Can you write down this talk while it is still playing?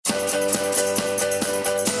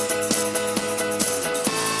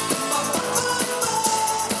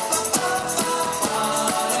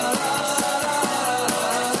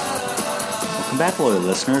back, loyal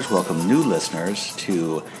listeners. Welcome new listeners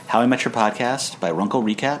to How I Met Your Podcast by Runkle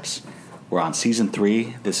Recaps. We're on Season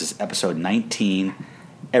 3. This is Episode 19,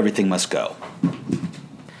 Everything Must Go.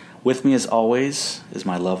 With me, as always, is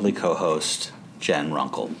my lovely co-host, Jen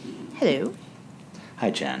Runkle. Hello. Hi,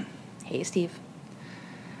 Jen. Hey, Steve.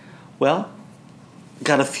 Well,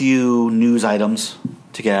 got a few news items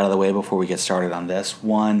to get out of the way before we get started on this.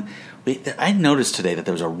 One, I noticed today that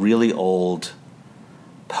there was a really old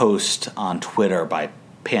post on Twitter by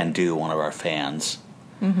Pandu, one of our fans,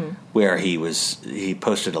 where he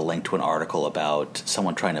posted a link to an article about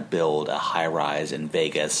someone trying to build a high-rise in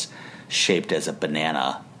Vegas shaped as a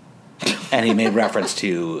banana, and he made reference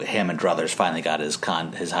to him and Druthers finally got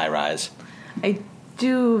his high-rise. I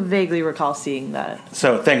do vaguely recall seeing that.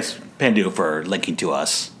 So thanks, Pandu, for linking to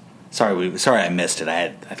us. Sorry I missed it. I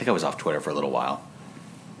think I was off Twitter for a little while.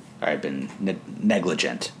 I've been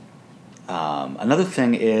negligent. Another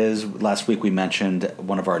thing is, last week we mentioned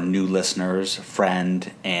one of our new listeners, friend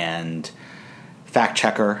and fact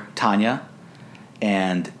checker, Tanya.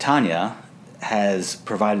 And Tanya has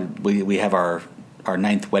provided, we have our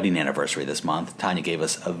 9th wedding anniversary this month. Tanya gave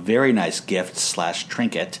us a very nice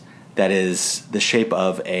gift/trinket that is the shape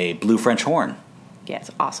of a blue French horn. Yeah,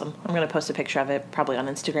 it's awesome. I'm going to post a picture of it probably on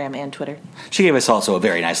Instagram and Twitter. She gave us also a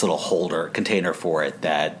very nice little container for it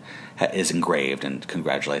that is engraved and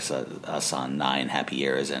congratulates us on 9 happy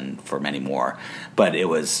years and for many more. But it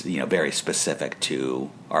was, very specific to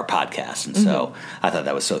our podcast, and so I thought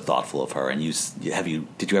that was so thoughtful of her. And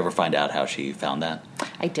did you ever find out how she found that?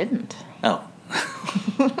 I didn't. Oh.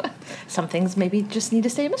 Some things maybe just need to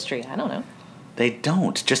stay a mystery. I don't know. They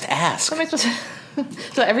don't. Just ask. What am I supposed to...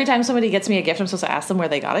 So every time somebody gets me a gift, I'm supposed to ask them where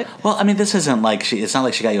they got it? Well, I mean, this isn't like it's not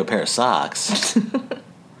like she got you a pair of socks.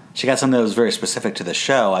 She got something that was very specific to the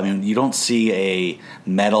show. I mean, you don't see a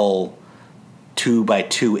metal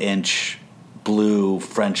 2x2 inch blue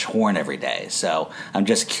French horn every day. So I'm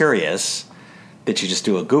just curious, did you just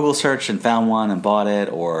do a Google search and found one and bought it,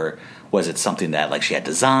 or was it something that she had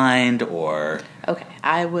designed, or... Okay,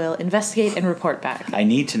 I will investigate and report back. I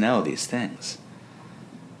need to know these things.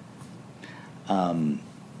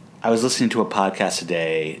 I was listening to a podcast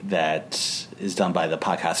today that is done by the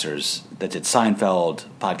podcasters that did Seinfeld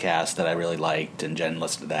podcast that I really liked, and Jen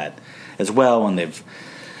listened to that as well. And they've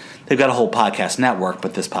got a whole podcast network,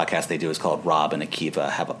 but this podcast they do is called Rob and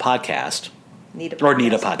Akiva Have a Podcast. Need a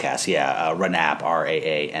podcast, yeah. Ranap,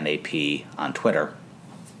 Raanap on Twitter.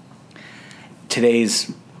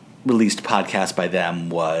 Today's released podcast by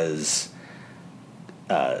them was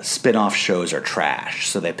spin-off shows are trash.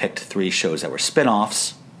 So they picked 3 shows that were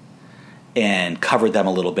spin-offs and covered them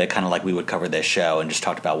a little bit, kind of like we would cover this show, and just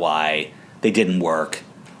talked about why they didn't work.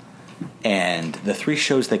 And the 3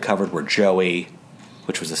 shows they covered were Joey,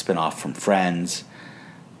 which was a spin-off from Friends,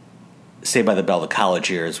 Saved by the Bell, The College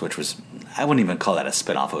Years, which was, I wouldn't even call that a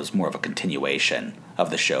spin-off. It was more of a continuation of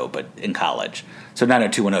the show, but in college. So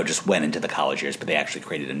 90210 just went into The College Years, but they actually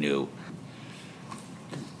created a new...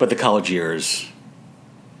 But The College Years...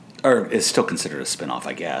 or is still considered a spin-off,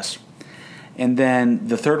 I guess. And then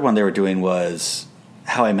the third one they were doing was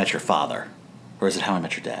How I Met Your Father. Or is it How I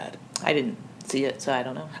Met Your Dad? I didn't see it, so I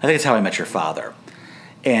don't know. I think it's How I Met Your Father.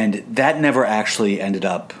 And that never actually ended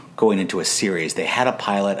up going into a series. They had a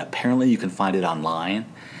pilot. Apparently you can find it online.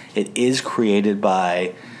 It is created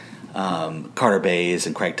by Carter Bays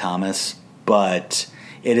and Craig Thomas, but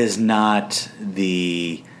it is not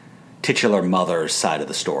the titular mother's side of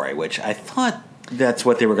the story, which I thought... That's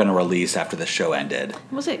what they were going to release after the show ended.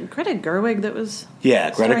 Was it Greta Gerwig that was...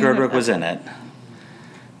 Yeah, Greta Gerwig was in it.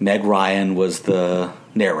 Meg Ryan was the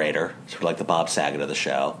narrator, sort of like the Bob Saget of the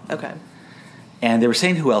show. Okay. And they were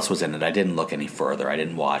saying who else was in it. I didn't look any further. I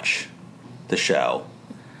didn't watch the show.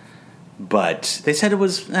 But they said it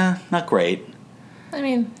was not great. I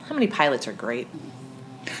mean, how many pilots are great?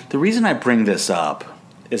 The reason I bring this up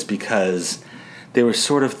is because... they were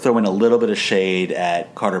sort of throwing a little bit of shade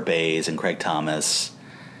at Carter Bays and Craig Thomas,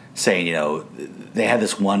 saying, they had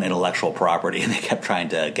this one intellectual property and they kept trying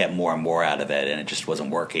to get more and more out of it, and it just wasn't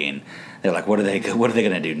working. They're like, what are they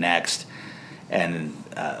going to do next? And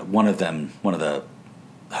one of the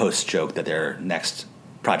hosts joked that their next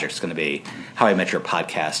project is going to be How I Met Your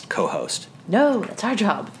Podcast co-host. No, that's our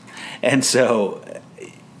job. And so...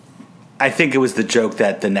 I think it was the joke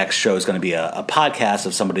that the next show is going to be a podcast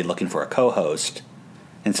of somebody looking for a co-host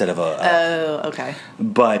instead of Oh, okay.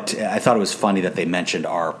 But I thought it was funny that they mentioned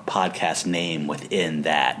our podcast name within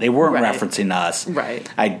that. They weren't referencing us. Right.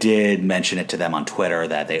 I did mention it to them on Twitter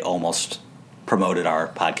that they almost promoted our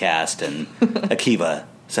podcast, and Akiva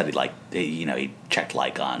said he checked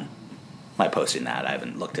like on my posting that. I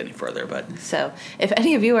haven't looked any further, but So, if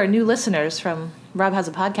any of you are new listeners from Rob Has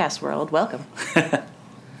a Podcast world, welcome.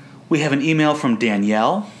 we have an email from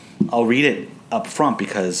Danielle. I'll read it up front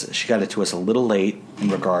because she got it to us a little late in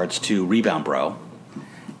regards to Rebound Bro,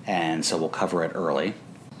 and so we'll cover it early.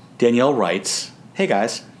 Danielle writes, "Hey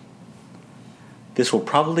guys, this will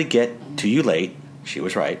probably get to you late." She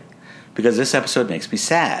was right, because this episode makes me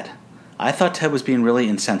sad. I thought Ted was being really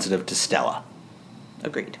insensitive to Stella.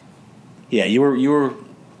 Agreed. Yeah,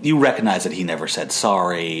 you recognize that he never said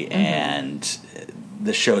sorry, and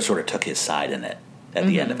the show sort of took his side in it at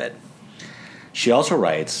the end of it. She also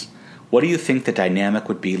writes, "What do you think the dynamic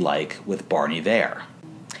would be like with Barney there?"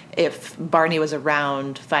 If Barney was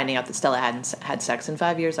around finding out that Stella hadn't had sex in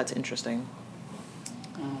 5 years, that's interesting.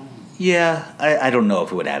 Yeah, I don't know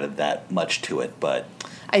if it would have added that much to it, but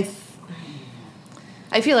I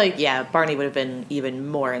feel like, yeah, Barney would have been even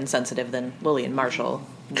more insensitive than Lily and Marshall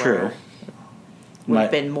were. True. Would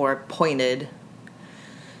have been more pointed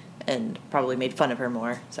and probably made fun of her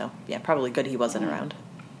more. So, yeah, probably good he wasn't around.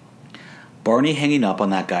 Barney hanging up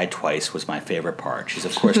on that guy twice was my favorite part. She's,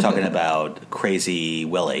 of course, talking about Crazy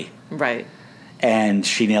Willie. Right. And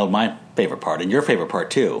she nailed my favorite part, and your favorite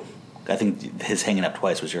part, too. I think his hanging up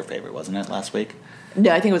twice was your favorite, wasn't it, last week?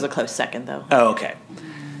 No, I think it was a close second, though. Oh, okay.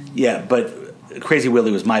 Yeah, but Crazy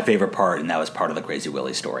Willie was my favorite part, and that was part of the Crazy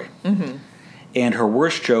Willie story. Mm-hmm. And her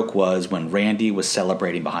worst joke was when Randy was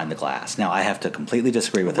celebrating behind the glass. Now, I have to completely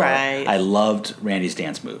disagree with her. Right. I loved Randy's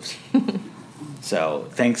dance moves. So,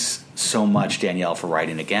 thanks so much, Danielle, for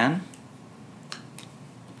writing again.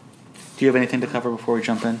 Do you have anything to cover before we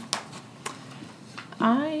jump in?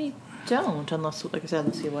 I don't, unless, like I said,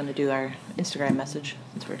 unless you want to do our Instagram message,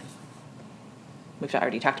 since we've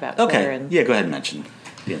already talked about Twitter. Okay, yeah, go ahead and mention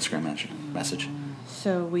the Instagram message.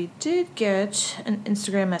 So we did get an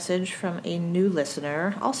Instagram message from a new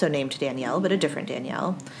listener, also named Danielle, but a different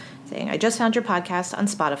Danielle, saying, "I just found your podcast on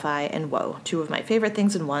Spotify, and whoa, two of my favorite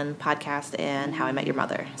things in one, podcast and How I Met Your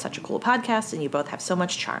Mother. Such a cool podcast, and you both have so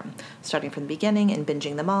much charm. Starting from the beginning and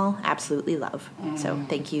binging them all, absolutely love." So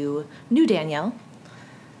thank you, new Danielle.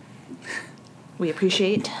 We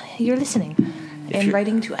appreciate your listening and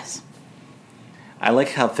writing to us. I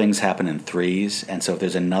like how things happen in threes, and so if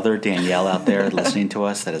there's another Danielle out there listening to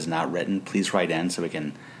us that is not written, please write in so we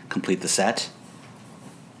can complete the set.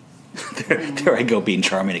 There I go, being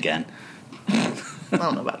charming again. I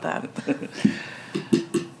don't know about that.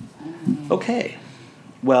 Okay.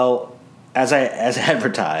 Well, as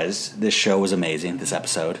advertised, this show was amazing, this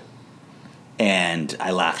episode. And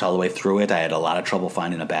I laughed all the way through it. I had a lot of trouble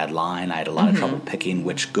finding a bad line. I had a lot of trouble picking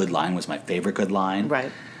which good line was my favorite good line.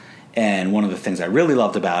 Right. And one of the things I really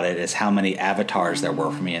loved about it is how many avatars there were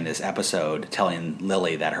for me in this episode telling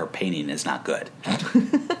Lily that her painting is not good.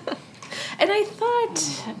 And I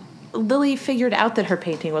thought Lily figured out that her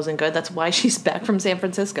painting wasn't good. That's why she's back from San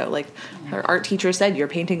Francisco. Like, her art teacher said, your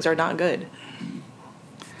paintings are not good.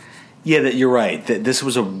 Yeah, you're right. This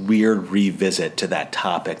was a weird revisit to that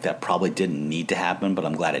topic that probably didn't need to happen, but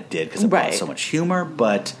I'm glad it did because it brought so much humor.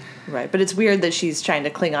 But it's weird that she's trying to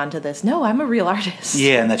cling on to this. No, I'm a real artist.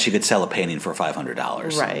 Yeah, and that she could sell a painting for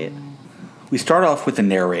 $500. Right. We start off with the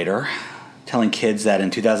narrator telling kids that in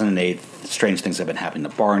 2008, strange things have been happening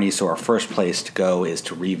to Barney, so our first place to go is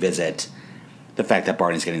to revisit the fact that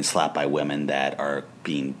Barney's getting slapped by women that are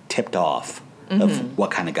being tipped off of what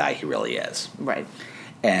kind of guy he really is. Right.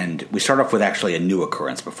 And we start off with actually a new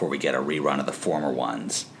occurrence before we get a rerun of the former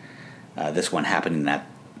ones. This one happening I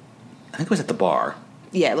think it was at the bar.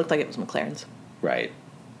 Yeah, it looked like it was McLaren's. Right.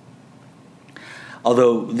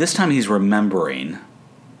 Although this time he's remembering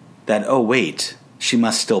that, oh wait, she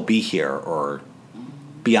must still be here or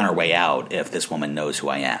be on her way out if this woman knows who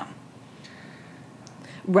I am.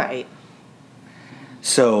 Right.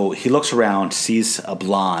 So he looks around, sees a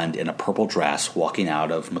blonde in a purple dress walking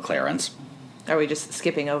out of McLaren's. Are we just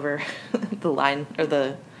skipping over the line or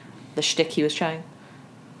the shtick he was trying?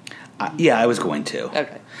 Yeah, I was going to.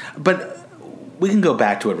 Okay. But we can go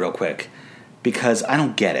back to it real quick because I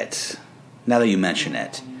don't get it now that you mention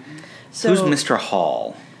it. So, who's Mr.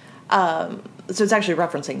 Hall? So it's actually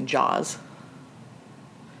referencing Jaws.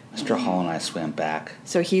 Mr. Hall and I swam back.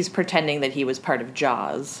 So he's pretending that he was part of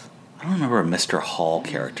Jaws. I don't remember a Mr. Hall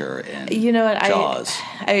character in Jaws.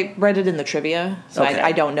 I read it in the trivia, so okay.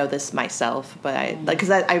 I don't know this myself, but because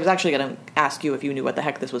I was actually going to ask you if you knew what the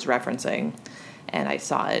heck this was referencing, and I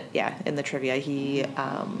saw it, in the trivia.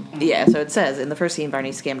 So it says, in the first scene,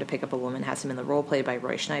 Barney's scam to pick up a woman has him in the role played by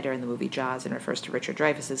Roy Schneider in the movie Jaws and refers to Richard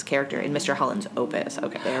Dreyfuss's character in Mr. Holland's opus.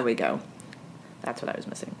 Okay, there we go. That's what I was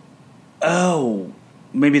missing. Oh,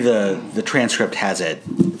 maybe the transcript has it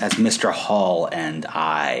as Mr. Hall and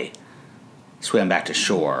I swam back to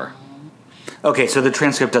shore. Okay, so the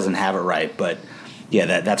transcript doesn't have it right, but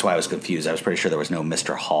yeah, that's why I was confused. I was pretty sure there was no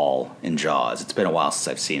Mr. Hall in Jaws. It's been a while since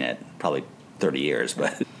I've seen it, probably 30 years,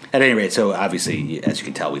 but at any rate, so obviously, as you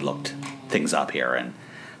can tell, we looked things up here, and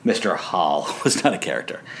Mr. Hall was not a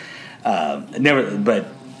character.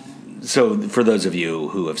 So for those of you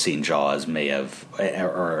who have seen Jaws or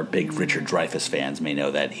are big Richard Dreyfuss fans may know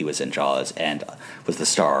that he was in Jaws and was the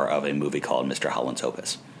star of a movie called Mr. Holland's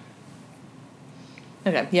Opus.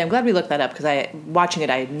 Okay, yeah, I'm glad we looked that up, because watching it,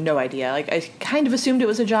 I had no idea. Like, I kind of assumed it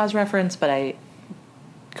was a Jaws reference, but I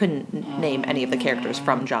couldn't name any of the characters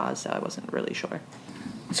from Jaws, so I wasn't really sure.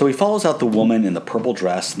 So he follows out the woman in the purple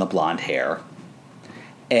dress and the blonde hair,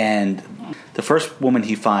 and the first woman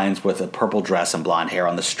he finds with a purple dress and blonde hair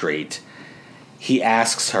on the street, he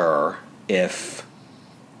asks her if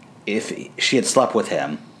she had slept with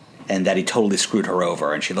him and that he totally screwed her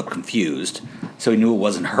over, and she looked confused, so he knew it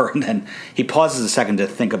wasn't her. And then he pauses a second to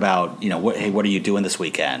think about, hey, what are you doing this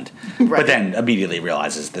weekend? Right. But then immediately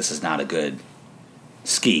realizes this is not a good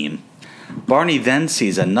scheme. Barney then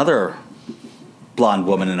sees another blonde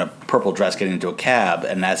woman in a purple dress getting into a cab,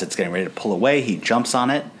 and as it's getting ready to pull away, he jumps on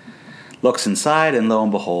it, looks inside, and lo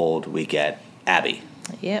and behold, we get Abby.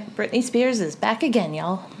 Yep, Britney Spears is back again,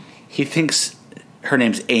 y'all. He thinks her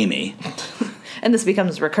name's Amy. And this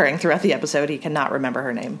becomes recurring throughout the episode. He cannot remember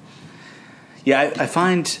her name. Yeah, I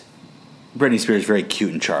find Britney Spears very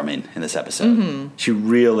cute and charming in this episode.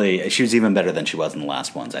 Mm-hmm. She was even better than she was in the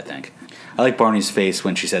last ones, I think. I like Barney's face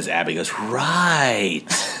when she says Abby. He goes, right.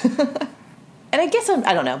 And I guess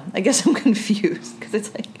I'm confused, because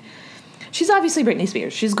it's like, she's obviously Britney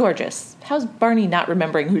Spears. She's gorgeous. How's Barney not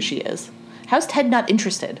remembering who she is? How's Ted not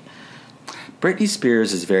interested? Britney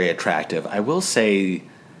Spears is very attractive. I will say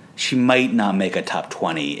she might not make a top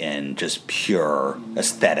 20 in just pure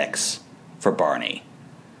aesthetics for Barney.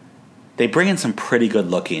 They bring in some pretty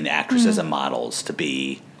good-looking actresses and models to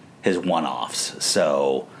be his one-offs.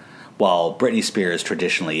 So while Britney Spears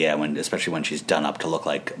traditionally, especially when she's done up to look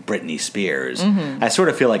like Britney Spears, I sort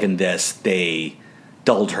of feel like in this they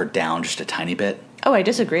dulled her down just a tiny bit. Oh, I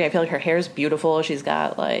disagree. I feel like her hair's beautiful. She's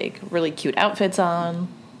got, really cute outfits on.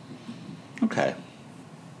 Okay.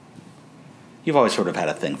 You've always sort of had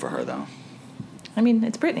a thing for her, though. I mean,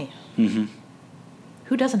 it's Britney. Mm-hmm.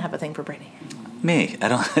 Who doesn't have a thing for Britney? Me. I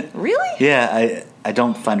don't... Really? Yeah, I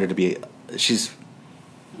don't find her to be... She's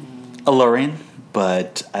alluring,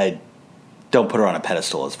 but I don't put her on a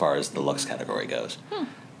pedestal as far as the looks category goes.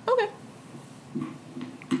 Okay.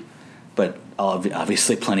 But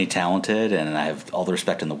obviously plenty talented, and I have all the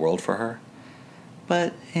respect in the world for her.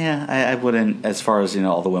 But, yeah, I wouldn't... As far as,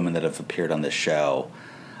 all the women that have appeared on this show,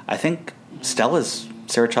 I think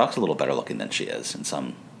Sarah Chalke's a little better looking than she is in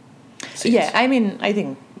some scenes. Yeah, I mean, I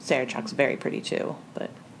think Sarah Chalke's very pretty too, but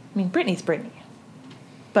Britney's Britney.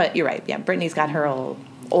 But you're right, yeah, Britney's got her whole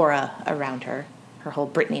aura around her whole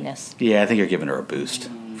Britneyness. Yeah, I think you're giving her a boost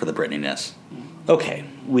for the Britneyness. Okay,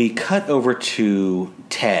 we cut over to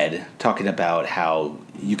Ted talking about how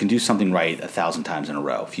you can do something right 1,000 times in a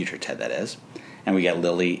row, future Ted that is, and we get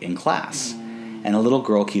Lily in class. And a little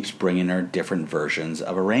girl keeps bringing her different versions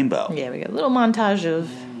of a rainbow. Yeah, we get a little montage of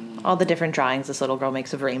all the different drawings this little girl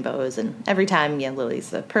makes of rainbows. And every time, Lily's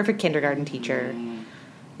the perfect kindergarten teacher.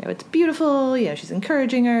 It's beautiful. She's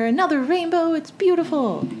encouraging her. Another rainbow, it's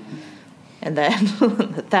beautiful. And then,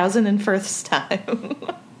 the 1,001st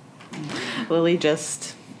time, Lily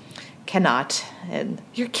just cannot. And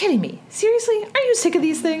you're kidding me. Seriously? Are you sick of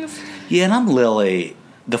these things? Yeah, and I'm Lily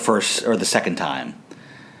the first or the second time.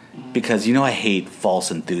 Because, I hate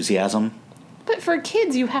false enthusiasm. But for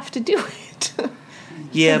kids, you have to do it.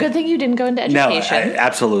 Yeah. It's a good thing you didn't go into education. No,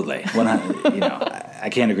 absolutely. I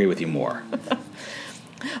can't agree with you more.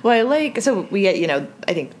 Well, we get,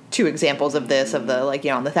 I think 2 examples of this, of the,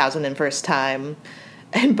 on the 1,001st time,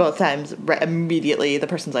 and both times, immediately, the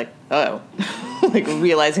person's like, oh,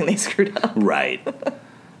 realizing they screwed up. Right.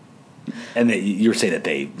 And you're saying that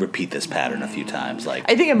they repeat this pattern a few times, I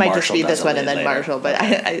think it might Marshall just be this one and then later. Marshall, but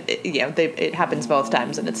it happens both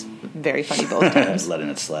times, and it's very funny both times. Letting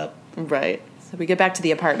it slip. Right. So we get back to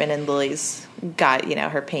the apartment, and Lily's got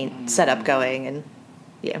her paint set up going, and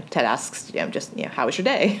Ted asks how was your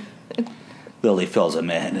day? Lily fills him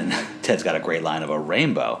in, and Ted's got a great line of a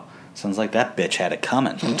rainbow. Sounds like that bitch had it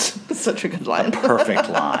coming. Such a good line. A perfect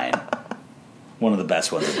line. One of the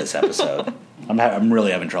best ones of this episode. I'm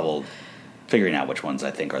really having trouble figuring out which ones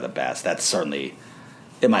I think are the best. That's certainly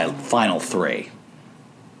in my final 3.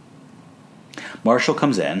 Marshall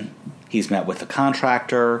comes in. He's met with the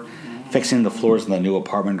contractor. Fixing the floors in the new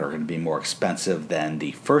apartment are going to be more expensive than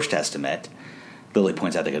the first estimate. Lily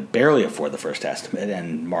points out they could barely afford the first estimate,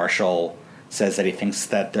 and Marshall says that he thinks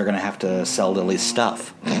that they're going to have to sell Lily's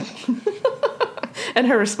stuff. And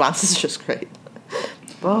her response is just great.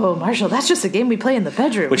 Whoa, Marshall, that's just a game we play in the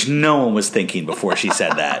bedroom. Which no one was thinking before she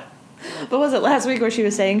said that. But was it last week where she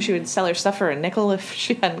was saying she would sell her stuff for a nickel if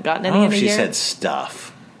she hadn't gotten any in a she year? said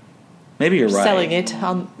stuff. Maybe you're right. Selling it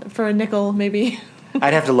for a nickel, maybe.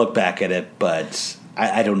 I'd have to look back at it, but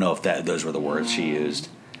I don't know if those were the words she used.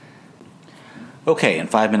 Okay, and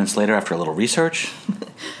 5 minutes later, after a little research...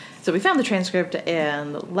 So we found the transcript,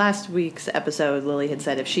 and last week's episode, Lily had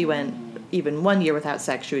said if she went even 1 year without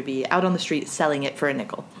sex, she would be out on the street selling it for a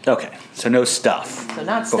nickel. Okay, so no stuff. So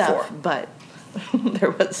not before. stuff, but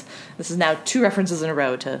there was... This is now 2 references in a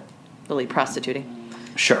row to Lily prostituting.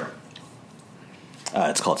 Sure.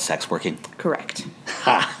 It's called sex working. Correct.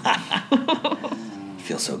 It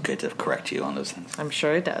feels so good to correct you on those things. I'm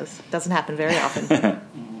sure it does. It doesn't happen very often.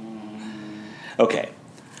 Okay.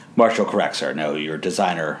 Marshall corrects her. No, your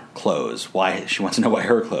designer clothes. Why? She wants to know why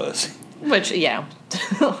her clothes. Which, yeah,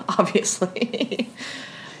 obviously.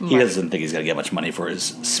 He doesn't think he's going to get much money for his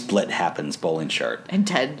Split Happens bowling shirt. And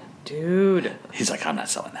Ted, dude. He's like, I'm not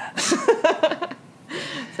selling that.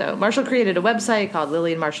 So Marshall created a website called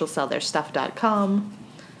LilyandMarshallSellTheirStuff.com.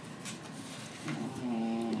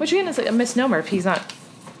 Which, again, is a misnomer if he's not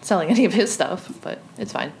selling any of his stuff, but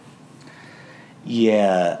it's fine.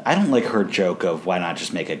 Yeah, I don't like her joke of why not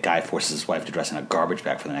just make a guy forces his wife to dress in a garbage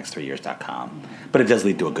bag for the next 3 years.com. But it does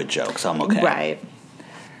lead to a good joke, so I'm okay. Right.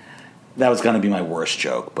 That was going to be my worst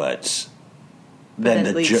joke, but then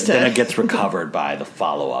then it gets recovered by the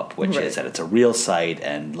follow-up, which is that it's a real site,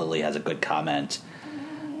 and Lily has a good comment.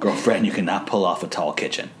 Girlfriend, you cannot pull off a tall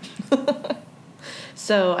kitchen.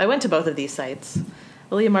 So I went to both of these sites.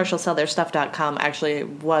 LilyandMarshallSellTheirStuff.com actually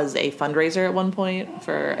was a fundraiser at one point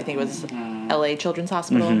for, I think it was LA Children's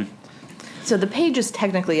Hospital. Mm-hmm. So the page is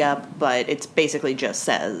technically up, but it's basically just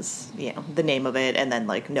says, the name of it and then,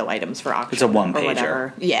 no items for auction. It's a one-pager. Or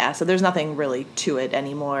whatever. Yeah, so there's nothing really to it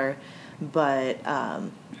anymore. But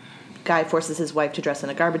guy forces his wife to dress in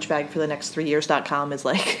a garbage bag for the next 3 years.com is,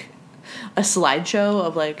 a slideshow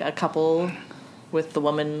of, a couple with the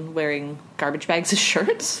woman wearing garbage bags as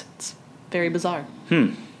shirts. It's very bizarre.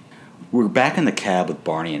 We're back in the cab with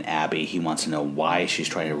Barney and Abby. He wants to know why she's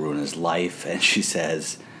trying to ruin his life, and she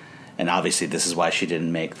says, and obviously this is why she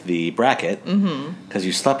didn't make the bracket, because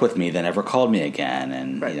you slept with me, then never called me again,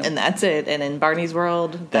 and right. And that's it. And in Barney's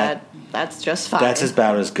world, that's just fine. That's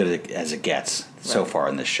about as good as it gets so far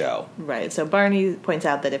in this show. Right. So Barney points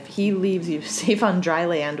out that if he leaves you safe on dry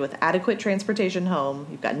land with adequate transportation home,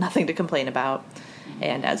 you've got nothing to complain about.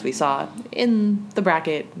 And as we saw in the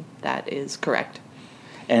bracket, that is correct.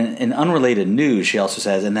 And in unrelated news, she also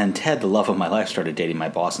says, and then Ted, the love of my life, started dating my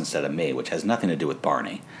boss instead of me, which has nothing to do with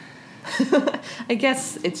Barney. I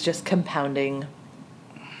guess it's just compounding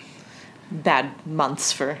bad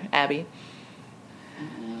months for Abby.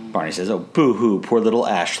 Barney says, oh, boo-hoo, poor little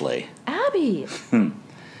Ashley. Abby!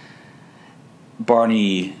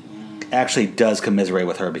 Barney actually does commiserate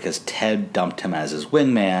with her because Ted dumped him as his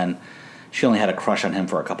wingman. She only had a crush on him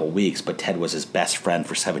for a couple weeks, but Ted was his best friend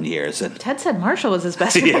for 7 years. And Ted said Marshall was his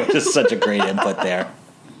best friend. Yeah, it was just such a great input there.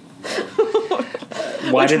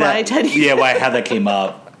 Why how that came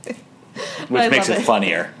up, which makes it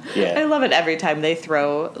funnier. Yeah, I love it every time they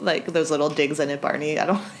throw those little digs in at Barney.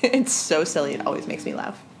 It's so silly. It always makes me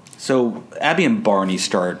laugh. So Abby and Barney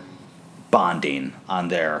start bonding on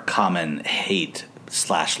their common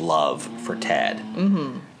hate/love for Ted.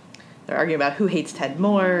 Mm-hmm. They're arguing about who hates Ted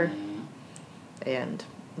more. And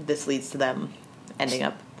this leads to them ending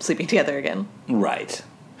up sleeping together again. Right.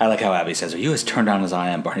 I like how Abby says, are you as turned on as I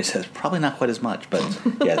am? Barney says, probably not quite as much. But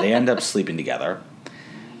yeah, they end up sleeping together.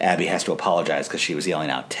 Abby has to apologize because she was yelling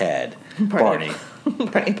out Ted. Barney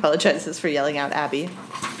apologizes for yelling out Abby.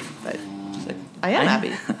 But she's like, I am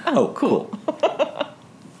Abby. Oh, cool.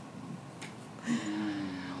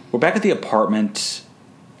 We're back at the apartment,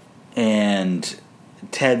 and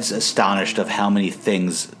Ted's astonished of how many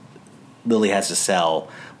things Lily has to sell,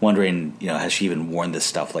 wondering, has she even worn this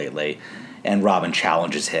stuff lately? And Robin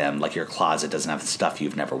challenges him, your closet doesn't have stuff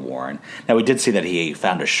you've never worn. Now, we did see that he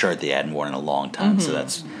found a shirt that he hadn't worn in a long time, so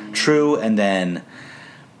that's true. And then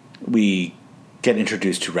we get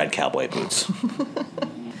introduced to red cowboy boots.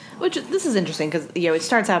 Which, this is interesting, because, it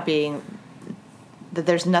starts out being that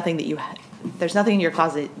there's nothing in your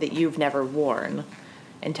closet that you've never worn.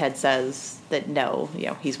 And Ted says that no,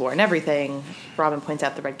 he's worn everything. Robin points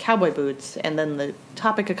out the red cowboy boots, and then the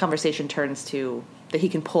topic of conversation turns to that he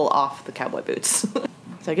can pull off the cowboy boots.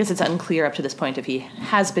 So I guess it's unclear up to this point if he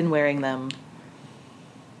has been wearing them.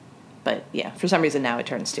 But yeah, for some reason now it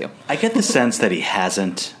turns to. I get the sense that he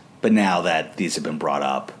hasn't, but now that these have been brought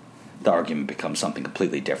up, the argument becomes something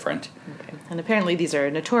completely different. Okay. And apparently these are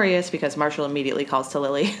notorious because Marshall immediately calls to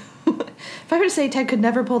Lily. If I were to say Ted could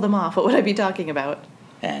never pull them off, what would I be talking about?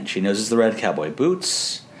 And she noses the red cowboy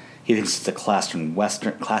boots. He thinks it's a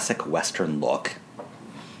classic Western look.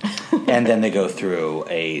 And then they go through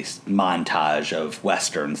a montage of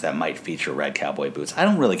Westerns that might feature red cowboy boots. I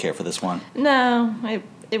don't really care for this one. No,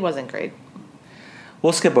 it wasn't great.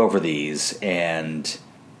 We'll skip over these, and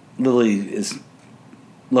Lily is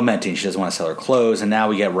lamenting she doesn't want to sell her clothes, and now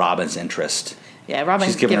we get Robin's interest. Yeah, Robin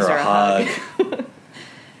She's giving gives her a hug.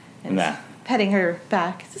 And nah. petting her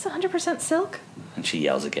back. Is this 100% silk? And she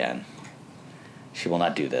yells again. She will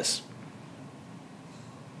not do this.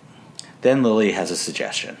 Then Lily has a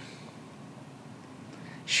suggestion.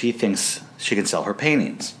 She thinks she can sell her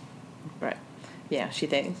paintings. Right. Yeah, she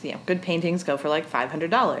thinks, good paintings go for like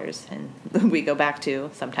 $500. And we go back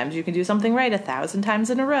to, sometimes you can do something right 1,000 times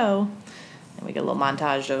in a row. And we get a little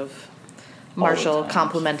montage of Marshall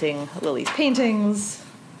complimenting Lily's paintings.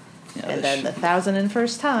 Yeah, and then the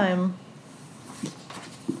 1,001st time.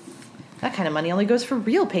 That kind of money only goes for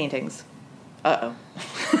real paintings. Uh-oh.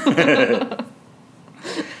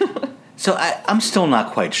 So I'm still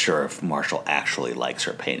not quite sure if Marshall actually likes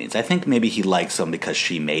her paintings. I think maybe he likes them because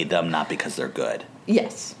she made them, not because they're good.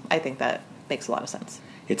 Yes, I think that makes a lot of sense.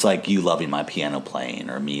 It's like you loving my piano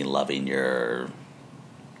playing or me loving your...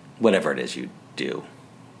 whatever it is you do.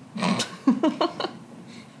 I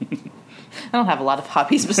don't have a lot of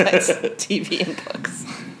hobbies besides TV and books.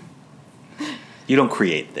 You don't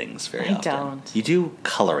create things very often. I don't. You do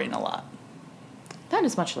coloring a lot. Not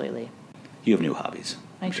as much lately. You have new hobbies.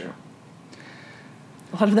 I do.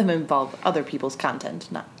 A lot of them involve other people's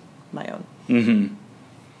content, not my own.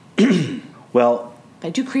 Mm-hmm. Well... I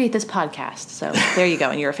do create this podcast, so there you go,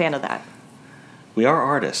 and you're a fan of that. We are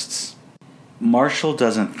artists. Marshall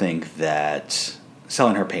doesn't think that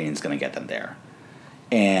selling her painting is going to get them there.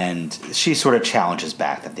 And she sort of challenges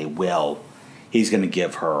back that they will. He's going to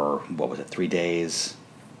give her, 3 days?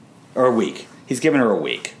 Or a week. He's giving her a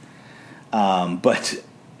week. But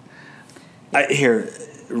here,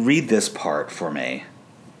 read this part for me.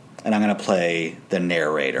 And I'm going to play the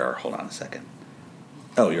narrator. Hold on a second.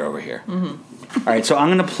 Oh, you're over here. Mm-hmm. All right, so I'm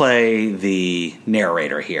going to play the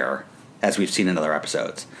narrator here, as we've seen in other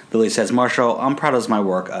episodes. Lily says, Marshall, I'm proud of my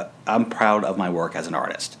work. I'm proud of my work as an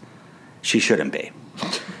artist. She shouldn't be.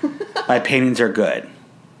 My paintings are good.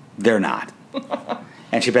 They're not.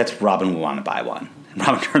 And she bets Robin will want to buy one. And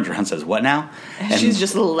Robin turns around and says, what now? And she's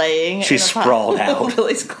just laying. She's sprawled out.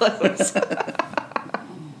 Lily's clothes.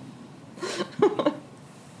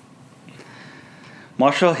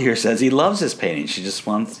 Marshall here says he loves his painting.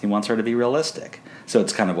 He wants her to be realistic. So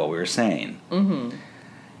it's kind of what we were saying. Mm-hmm.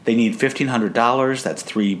 They need $1,500. That's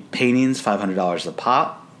 3 paintings, $500 a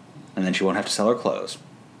pop, and then she won't have to sell her clothes.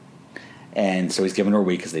 And so he's giving her a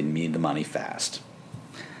week because they need the money fast.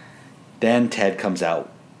 Then Ted comes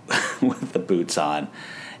out with the boots on,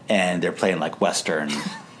 and they're playing like Western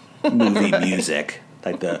movie music,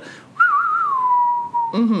 like the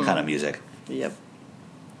kind of music. Yep.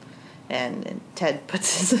 And Ted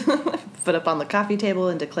puts his foot up on the coffee table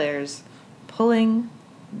and declares, pulling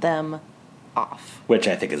them off. Which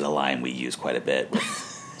I think is a line we use quite a bit with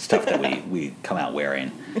stuff that we come out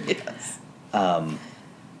wearing. Yes.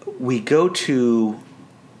 We go to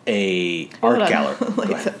a art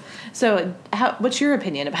gallery. So what's your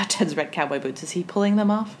opinion about Ted's red cowboy boots? Is he pulling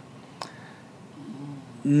them off?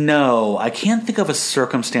 No, I can't think of a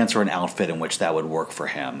circumstance or an outfit in which that would work for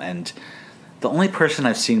him. And the only person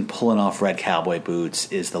I've seen pulling off red cowboy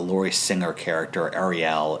boots is the Laurie Singer character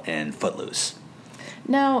Ariel in Footloose.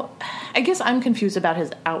 Now, I guess I'm confused about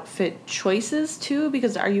his outfit choices, too,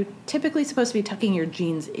 because are you typically supposed to be tucking your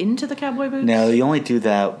jeans into the cowboy boots? No, you only do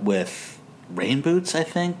that with rain boots, I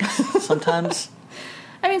think, sometimes.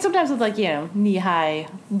 I mean, sometimes with, knee-high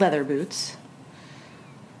leather boots.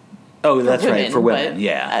 Oh, that's women, right, for women,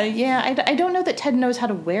 yeah. I don't know that Ted knows how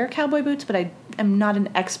to wear cowboy boots, but I am not an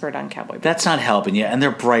expert on cowboy boots. That's not helping you, and they're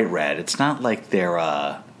bright red. It's not like they're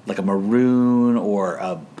like a maroon or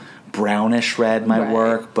a brownish red might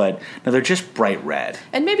work, but no, they're just bright red.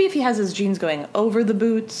 And maybe if he has his jeans going over the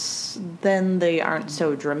boots, then they aren't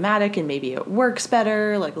so dramatic, and maybe it works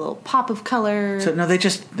better, like a little pop of color. So no,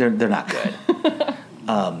 they're not good.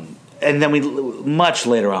 And then much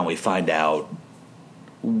later on we find out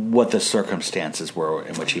what the circumstances were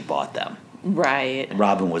in which he bought them. Right.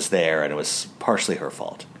 Robin was there, and it was partially her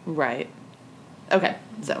fault. Right. Okay,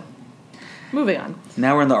 so moving on.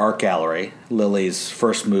 Now we're in the art gallery. Lily's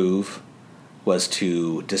first move was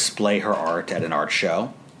to display her art at an art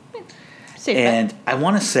show. Safe and bet. I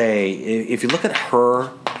want to say, if you look at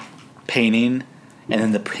her painting and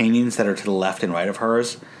then the paintings that are to the left and right of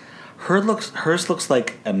hers, hers looks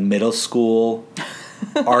like a middle school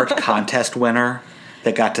art contest winner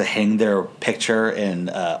that got to hang their picture in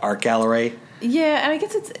art gallery. Yeah, and I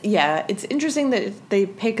guess it's interesting that they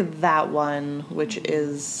pick that one, which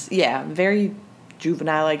is, very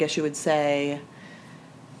juvenile, I guess you would say.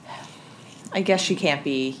 I guess she can't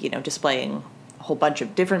be, displaying a whole bunch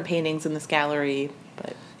of different paintings in this gallery,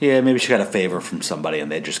 but... Yeah, maybe she got a favor from somebody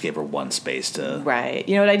and they just gave her one space to... Right.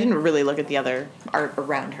 You know what, I didn't really look at the other art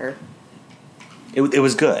around her. It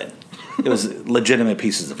was good. It was legitimate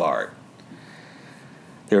pieces of art.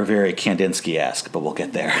 They were very Kandinsky-esque, but we'll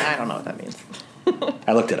get there. I don't know what that means.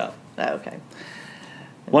 I looked it up. Oh, okay.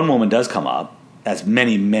 One woman does come up, as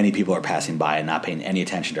many, many people are passing by and not paying any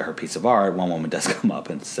attention to her piece of art. One woman does come up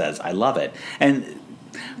and says, "I love it." And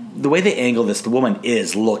the way they angle this, the woman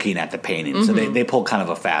is looking at the painting. Mm-hmm. So they pull kind of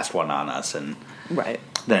a fast one on us. And right.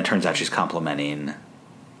 Then it turns out she's complimenting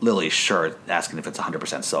Lily's shirt, asking if it's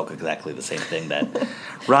 100% silk, exactly the same thing that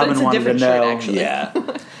Robin wanted to know. Shirt,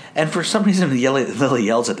 yeah. And for some reason, Lily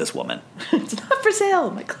yells at this woman. It's not for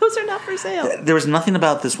sale. My clothes are not for sale. There was nothing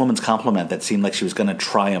about this woman's compliment that seemed like she was going to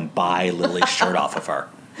try and buy Lily's shirt off of her.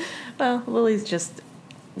 Well, Lily's just,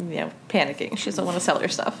 panicking. She doesn't want to sell her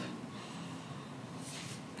stuff.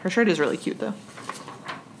 Her shirt is really cute, though.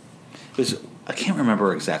 I can't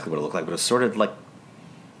remember exactly what it looked like, but it was sort of like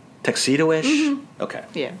tuxedo-ish. Mm-hmm. Okay.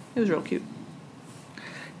 Yeah, it was real cute.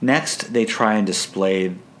 Next, they try and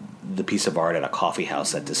display the piece of art at a coffee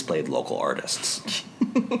house that displayed local artists.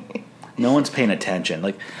 No one's paying attention.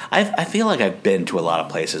 Like I feel like I've been to a lot of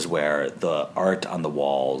places where the art on the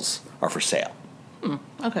walls are for sale.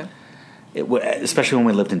 Okay. Especially when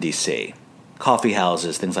we lived in D.C. Coffee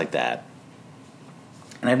houses, things like that.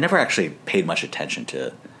 And I've never actually paid much attention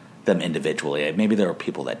to them individually. Maybe there are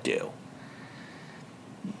people that do.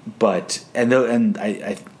 But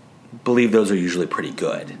I believe those are usually pretty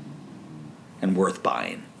good and worth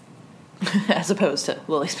buying. As opposed to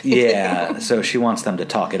Lily's painting. Yeah, so she wants them to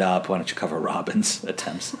talk it up. Why don't you cover Robin's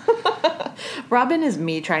attempts? Robin is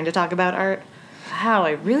me trying to talk about art. Wow,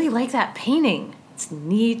 I really like that painting. It's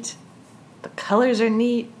neat. The colors are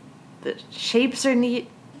neat. The shapes are neat.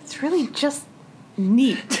 It's really just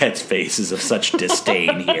neat. Ted's face is of such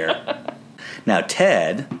disdain here. Now,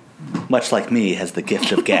 Ted, much like me, has the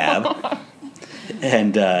gift of gab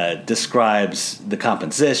and describes the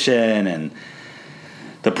composition and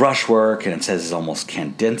the brushwork, and it says it's almost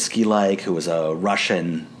Kandinsky-like, who was a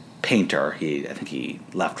Russian painter. I think he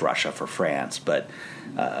left Russia for France, but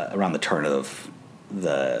around the turn of from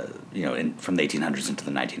the 1800s into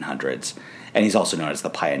the 1900s. And he's also known as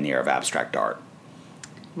the pioneer of abstract art.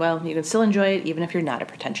 Well, you can still enjoy it even if you're not a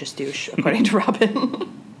pretentious douche, according to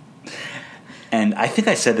Robin. And I think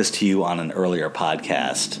I said this to you on an earlier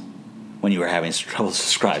podcast when you were having trouble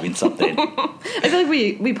describing something. I feel like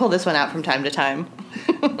we pull this one out from time to time.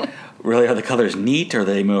 Really, are the colors neat or are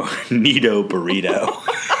they more neato burrito?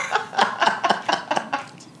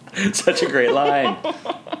 Such a great line.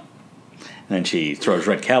 And then she throws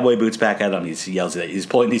red cowboy boots back at him. He yells that he's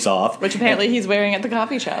pulling these off. Which apparently he's wearing at the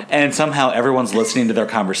coffee shop. And somehow everyone's listening to their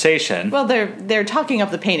conversation. Well, they're talking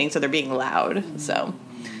up the painting, so they're being loud. So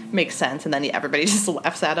makes sense. And then everybody just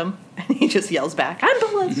laughs at him. And he just yells back, I'm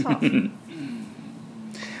pulling this off.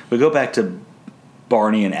 We go back to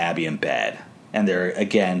Barney and Abby in bed. And they're,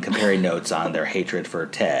 again, comparing notes on their hatred for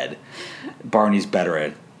Ted. Barney's better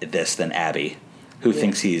at this than Abby, who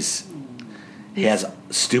thinks he has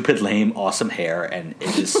stupid, lame, awesome hair, and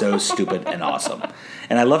it is so stupid and awesome.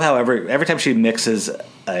 And I love how every time she mixes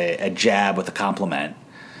a jab with a compliment,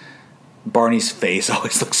 Barney's face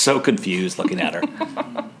always looks so confused looking at her.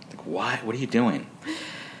 Like, why? What are you doing?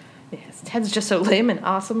 Yes, Ted's just so lame and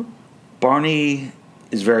awesome. Barney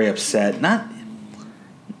is very upset.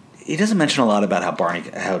 He doesn't mention a lot about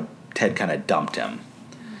how Ted kind of dumped him,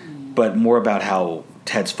 but more about how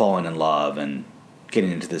Ted's fallen in love and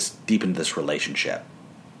getting deep into this relationship.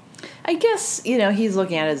 I guess, he's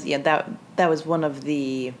looking at it as, that was one of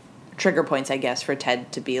the trigger points, I guess, for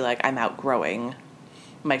Ted to be like, I'm outgrowing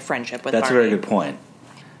my friendship with Barney. That's a very good point.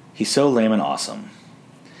 He's so lame and awesome.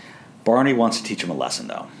 Barney wants to teach him a lesson,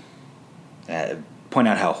 though. Point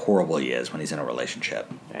out how horrible he is when he's in a relationship.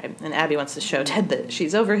 Right. And Abby wants to show Ted that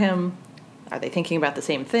she's over him. Are they thinking about the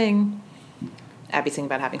same thing? Abby's thinking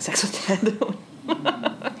about having sex with Ted.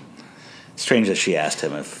 Strange that she asked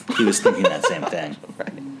him if he was thinking that same thing.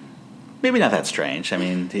 Right. Maybe not that strange. I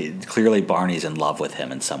mean, clearly Barney's in love with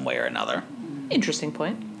him in some way or another. Interesting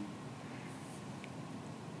point.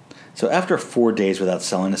 So after 4 days without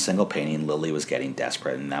selling a single painting, Lily was getting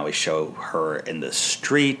desperate, and now we show her in the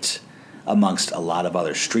street amongst a lot of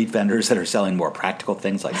other street vendors that are selling more practical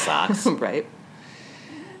things like socks. Right.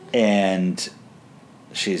 And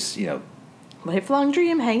she's, Lifelong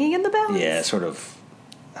dream hanging in the balance. yeah, sort of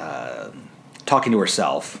talking to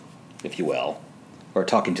herself, if you will, or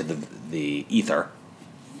talking to the ether.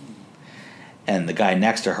 And the guy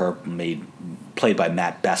next to her, played by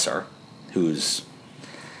Matt Besser, who's,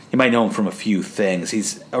 you might know him from a few things.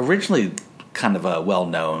 He's originally kind of a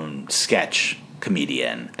well-known sketch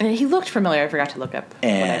comedian. And he looked familiar. I forgot to look up what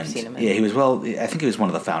I've seen him in. Yeah, I think he was one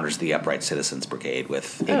of the founders of the Upright Citizens Brigade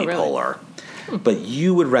with Amy really? Poehler. But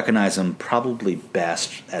you would recognize him probably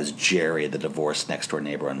best as Jerry, the divorced next-door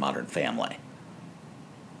neighbor in Modern Family.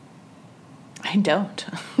 I don't.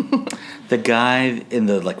 The guy in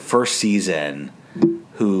the first season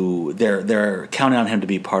who they're counting on him to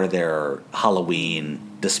be part of their Halloween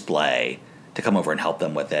display to come over and help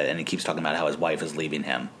them with it, and he keeps talking about how his wife is leaving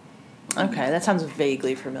him. Okay, that sounds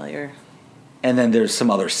vaguely familiar. And then there's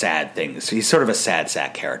some other sad things. He's sort of a sad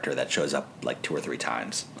sack character that shows up 2 or 3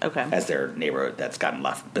 times. Okay. As their neighbor that's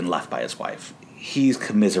been left by his wife. He's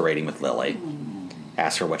commiserating with Lily.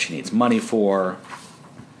 Asks her what she needs money for.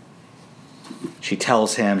 She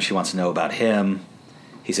tells him she wants to know about him.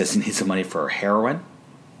 He says he needs some money for heroin.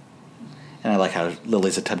 And I like how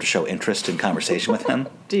Lily's attempt to show interest in conversation with him.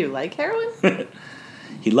 Do you like heroin?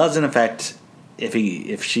 He loves it. In fact,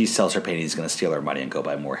 if she sells her painting, he's going to steal her money and go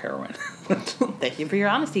buy more heroin. Thank you for your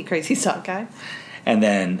honesty, crazy sock guy. And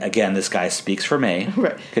then, again, this guy speaks for me.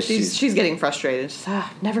 Right. She's getting frustrated. She's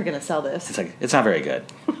never going to sell this. It's like, it's not very good.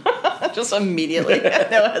 Just immediately.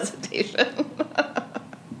 No hesitation.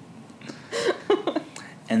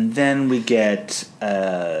 And then we get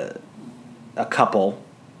a couple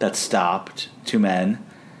that stopped, 2 men,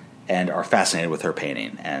 and are fascinated with her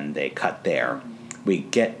painting, and they cut there. We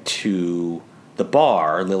get to the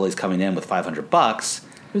bar. Lily's coming in with $500.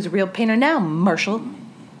 Who's a real painter now, Marshall?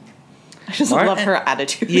 I just love her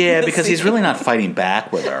attitude. Yeah, because he's really not fighting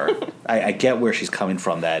back with her. I get where she's coming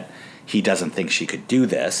from, that he doesn't think she could do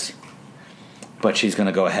this. But she's going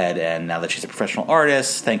to go ahead and, now that she's a professional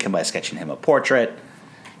artist, thank him by sketching him a portrait.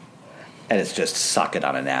 And it's just suck it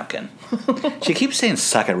on a napkin. She keeps saying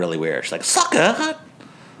suck it really weird. She's like, suck it?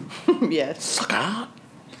 Yes. Suck it? I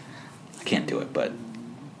can't do it, but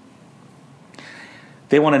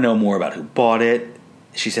they want to know more about who bought it.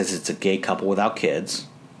 She says it's a gay couple without kids.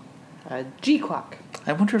 G-Quack.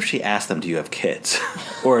 I wonder if she asked them, do you have kids?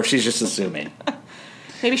 Or if she's just assuming.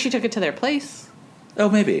 Maybe she took it to their place. Oh,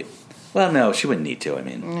 maybe. Well, no, she wouldn't need to. I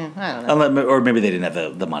mean, I don't know. Or maybe they didn't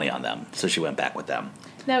have the money on them, so she went back with them.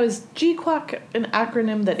 Now, is G-Quack an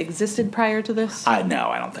acronym that existed prior to this? No,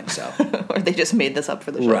 I don't think so. Or they just made this up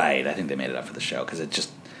for the show? Right, I think they made it up for the show because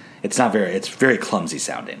it's very clumsy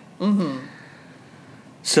sounding. Mm-hmm.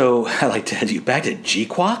 So I like to head you back to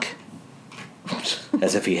G-Quack,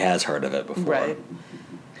 as if he has heard of it before. Right.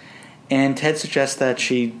 And Ted suggests that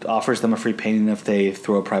she offers them a free painting if they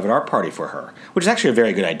throw a private art party for her, which is actually a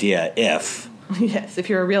very good idea if... Yes, if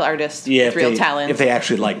you're a real artist with real talent. If they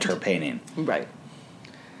actually liked her painting. Right.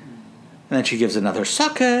 And then she gives another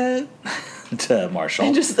suck it to Marshall.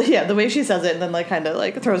 And just, the way she says it and then kind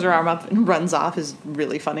of throws her arm up and runs off is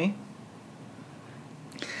really funny.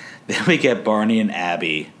 Then we get Barney and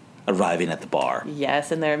Abby arriving at the bar.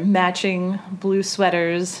 Yes, and they're matching blue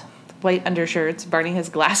sweaters, white undershirts. Barney has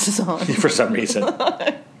glasses on. For some reason.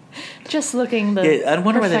 Just looking I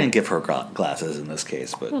wonder why they didn't give her glasses in this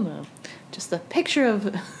case. But I don't know. Just a picture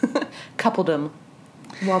of coupledom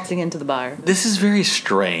waltzing into the bar. This is very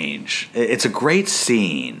strange. It's a great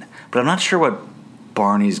scene, but I'm not sure what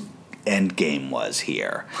Barney's end game was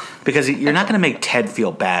here. Because you're not going to make Ted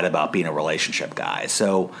feel bad about being a relationship guy.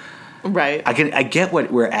 So right. I get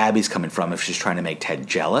where Abby's coming from if she's trying to make Ted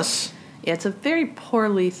jealous. Yeah, it's a very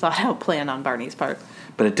poorly thought out plan on Barney's part.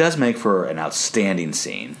 But it does make for an outstanding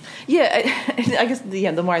scene. Yeah, I guess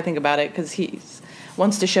the more I think about it, because he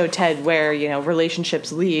wants to show Ted where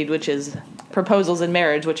relationships lead, which is proposals and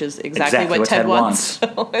marriage, which is exactly what Ted wants.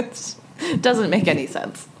 So it doesn't make any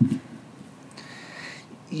sense.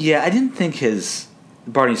 Yeah, I didn't think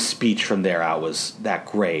Barney's speech from there out was that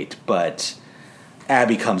great, but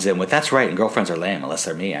Abby comes in with, that's right, and girlfriends are lame unless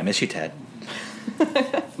they're me. I miss you, Ted.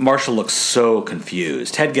 Marshall looks so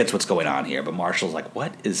confused. Ted gets what's going on here, but Marshall's like,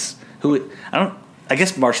 what is... I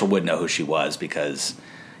guess Marshall would know who she was because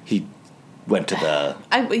he went to the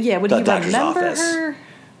would he doctor's remember office. Her?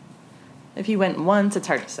 If he went once, it's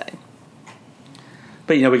hard to say.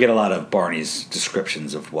 But, we get a lot of Barney's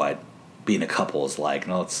descriptions of what being a couple is like.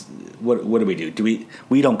 No, what do we do?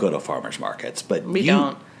 We don't go to farmers markets, but we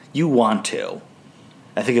don't. You want to.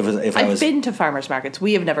 I think if I I've was been to farmers markets.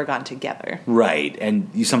 We have never gone together. right, and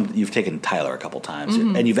you've taken Tyler a couple times,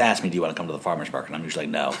 and you've asked me, "Do you want to come to the farmers market?" And I'm usually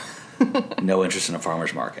like, "No, no interest in a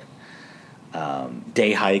farmers market."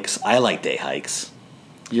 Day hikes. I like day hikes.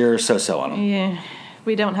 You're so on them. Yeah,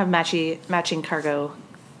 we don't have matching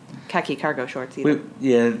khaki cargo shorts either.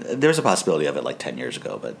 There's a possibility of it like 10 years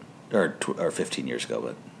ago, or 15 years ago,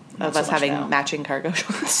 but not Of so us much having now. matching cargo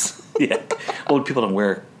shorts. Yeah, well, people don't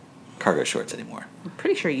wear cargo shorts anymore. I'm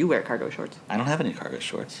pretty sure you wear cargo shorts. I don't have any cargo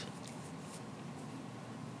shorts.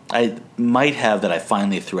 I might have that I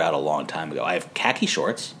finally threw out a long time ago. I have khaki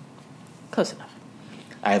shorts. Close enough.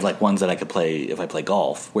 I have like ones that I could play if I play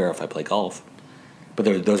golf. Wear if I play golf, but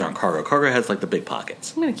those aren't cargo. Cargo has like the big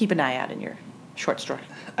pockets. I'm going to keep an eye out in your shorts drawer.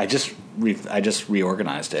 I just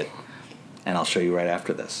reorganized it, and I'll show you right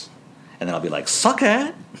after this, and then I'll be like, "Suck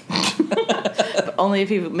it." But only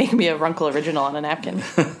if you make me a Runkle original on a napkin.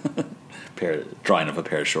 Drawing of a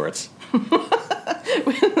pair of shorts.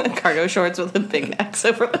 Cargo shorts with a big X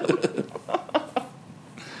over them.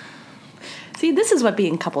 See, this is what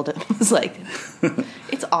being coupled is like.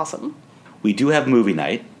 It's awesome. We do have movie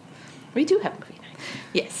night. We do have movie night.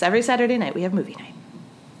 Yes, every Saturday night we have movie night.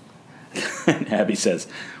 And Abby says,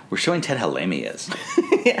 "We're showing Ted how lame he is."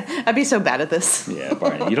 Yeah, I'd be so bad at this. Yeah,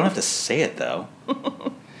 Barney. You don't have to say it, though.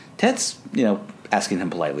 Ted's, asking him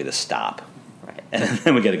politely to stop. Right. And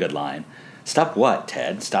then we get a good line. "Stop what,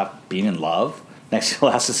 Ted? Stop being in love?" Next he'll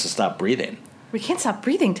ask us to stop breathing. We can't stop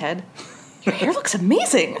breathing, Ted. Your hair looks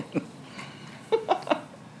amazing.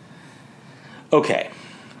 Okay.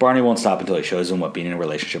 Barney won't stop until he shows him what being in a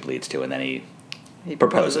relationship leads to, and then he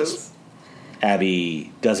proposes.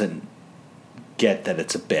 Abby doesn't get that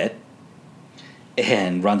it's a bit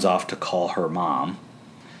and runs off to call her mom.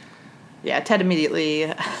 Yeah, Ted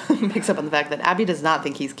immediately picks up on the fact that Abby does not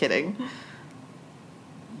think he's kidding.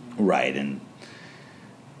 Right, and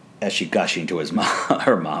as she gushing to his mom,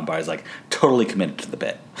 her mom, Barney's like totally committed to the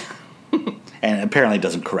bit. And apparently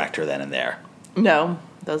doesn't correct her then and there. No,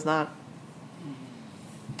 does not.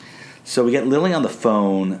 So we get Lily on the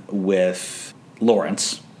phone with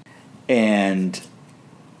Lawrence, and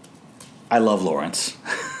I love Lawrence.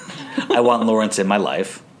 I want Lawrence in my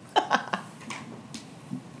life.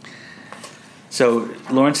 So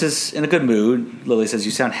Lawrence is in a good mood. Lily says,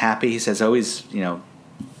 "You sound happy." He says, "Always,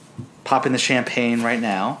 popping the champagne right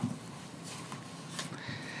now."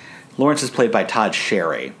 Lawrence is played by Todd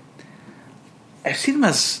Sherry. I've seen him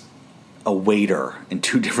as a waiter in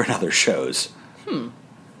 2 different other shows.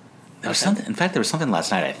 There was something. In fact, there was something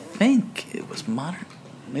last night. I think it was Modern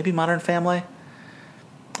Family,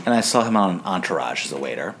 and I saw him on Entourage as a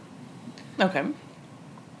waiter. Okay.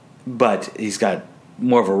 But he's got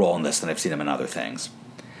more of a role in this than I've seen him in other things.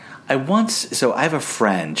 I have a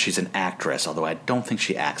friend. She's an actress, although I don't think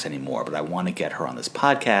she acts anymore. But I want to get her on this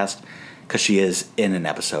podcast because she is in an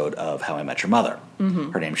episode of How I Met Your Mother.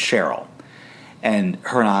 Mm-hmm. Her name's Cheryl. And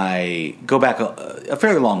her and I go back a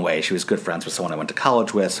fairly long way. She was good friends with someone I went to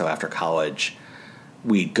college with, so after college,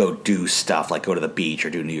 we'd go do stuff, like go to the beach or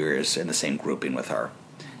do New Year's in the same grouping with her.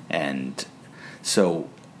 And so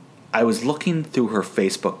I was looking through her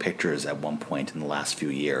Facebook pictures at one point in the last few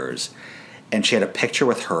years, and she had a picture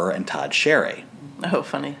with her and Todd Sherry. Oh,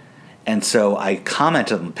 funny. And so I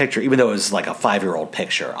commented on the picture, even though it was like a 5-year-old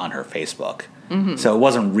picture on her Facebook. Mm-hmm. So it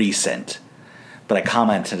wasn't recent. But I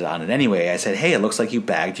commented on it anyway. I said, "Hey, it looks like you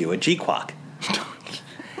bagged you a G-Quack."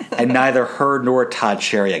 And neither her nor Todd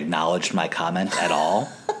Sherry acknowledged my comment at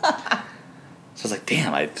all. So I was like,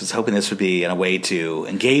 damn, I was hoping this would be in a way to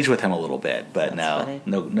engage with him a little bit. But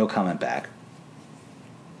no comment back.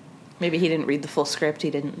 Maybe he didn't read the full script. He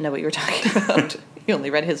didn't know what you were talking about. He only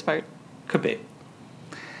read his part. Could be.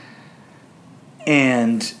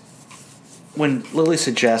 And when Lily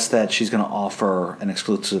suggests that she's going to offer an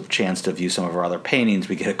exclusive chance to view some of her other paintings,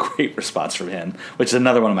 we get a great response from him, which is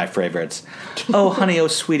another one of my favorites. "Oh, honey, oh,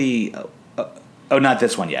 sweetie." Oh, not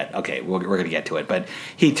this one yet. Okay, we're going to get to it. But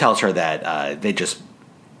he tells her that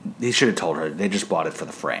he should have told her, they just bought it for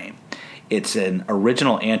the frame. It's an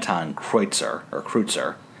original Anton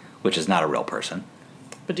Kreutzer, which is not a real person.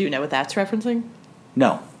 But do you know what that's referencing?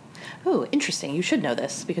 No. Oh, interesting. You should know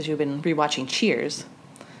this because you've been rewatching Cheers.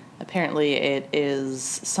 Apparently it is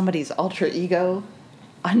somebody's alter ego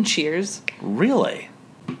on Cheers. Really?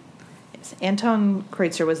 Yes. Anton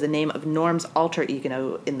Kreutzer was the name of Norm's alter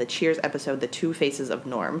ego in the Cheers episode The Two Faces of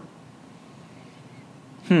Norm.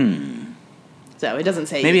 So it doesn't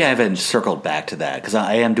say... Maybe I haven't circled back to that, because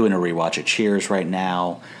I am doing a rewatch of Cheers right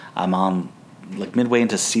now. I'm on like midway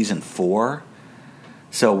into season 4.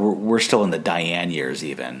 So we're still in the Diane years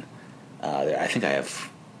even. I think I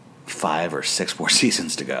have 5 or 6 more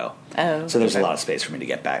seasons to go. Oh, so there's okay. a lot of space for me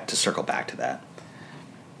to circle back to that.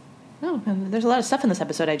 Oh, and there's a lot of stuff in this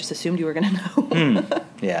episode I just assumed you were going to know.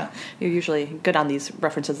 Yeah. You're usually good on these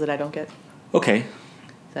references that I don't get. Okay.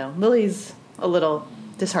 So Lily's a little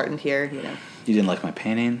disheartened here, you know. You didn't like my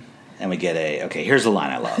painting? And we get okay, here's the line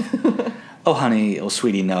I love. Oh, honey, oh,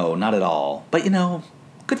 sweetie, no, not at all. But,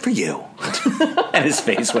 good for you. And his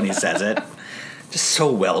face when he says it. Just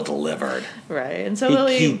so well delivered. Right. And so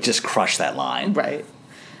Lily... He just crushed that line. Right.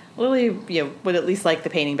 Lily, would at least like the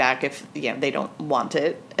painting back if, they don't want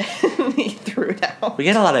it. He threw it out. We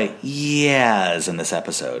get a lot of yeahs in this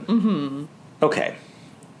episode. Mm-hmm. Okay.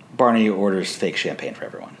 Barney orders fake champagne for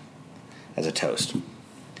everyone as a toast.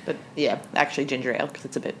 But, yeah, actually ginger ale, because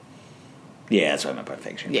it's a bit... Yeah, that's what I meant by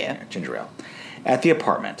fake champagne. Yeah. Here, ginger ale. At the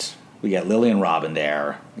apartment, we get Lily and Robin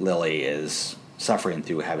there. Lily is suffering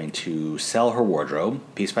through having to sell her wardrobe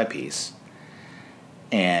piece by piece.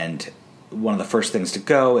 And one of the first things to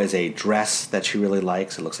go is a dress that she really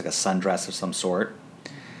likes. It looks like a sundress of some sort.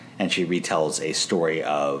 And she retells a story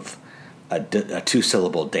of a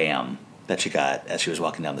 2-syllable damn that she got as she was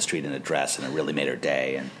walking down the street in a dress, and it really made her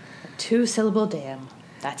day. And 2-syllable damn.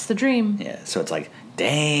 That's the dream. yeah, so it's like,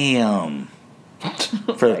 damn.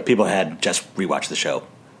 For Right. people who had just rewatched the show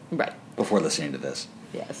Right. before listening to this.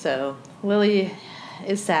 Yeah, so Lily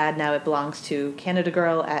is sad. Now it belongs to Canada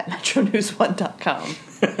Girl at MetroNews1.com.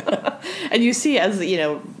 And you see, as,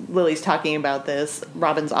 Lily's talking about this,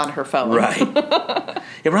 Robin's on her phone. Right.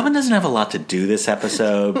 Yeah, Robin doesn't have a lot to do this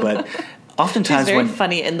episode, but oftentimes She's very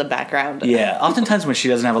funny in the background. Yeah, oftentimes when she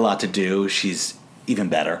doesn't have a lot to do, she's even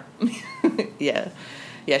better. Yeah.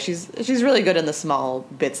 Yeah, she's really good in the small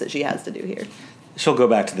bits that she has to do here. She'll go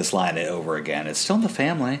back to this line over again. It's still in the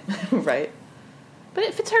family. Right. But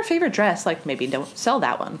if it's her favorite dress, maybe don't sell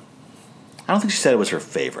that one. I don't think she said it was her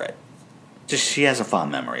favorite. Just she has a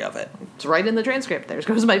fond memory of it. It's right in the transcript. There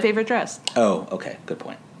goes my favorite dress. Oh, okay. Good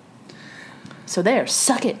point. So there,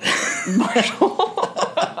 suck it, Marshall.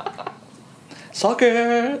 Suck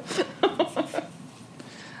it!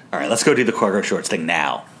 All right, let's go do the cargo shorts thing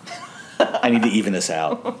now. I need to even this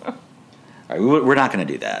out. All right, we're not going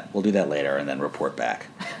to do that. We'll do that later and then report back.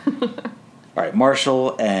 All right,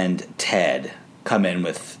 Marshall and Ted come in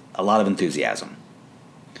with a lot of enthusiasm.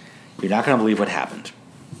 You're not going to believe what happened.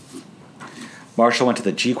 Marshall went to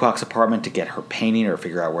the G-Quack's apartment to get her painting or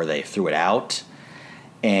figure out where they threw it out.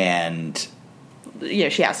 And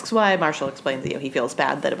She asks why. Marshall explains that he feels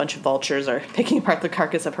bad that a bunch of vultures are picking apart the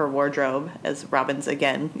carcass of her wardrobe as Robin's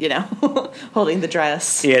again, holding the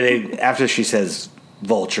dress. yeah, after she says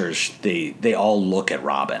vultures, they all look at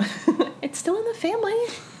Robin. It's still in the family.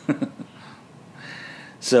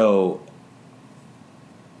 So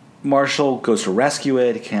Marshall goes to rescue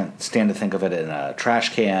it. He can't stand to think of it in a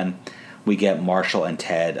trash can. We get Marshall and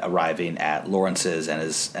Ted arriving at Lawrence's and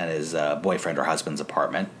his boyfriend or husband's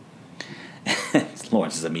apartment.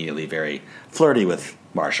 Lawrence is immediately very flirty with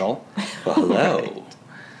Marshall. Well, hello. Right.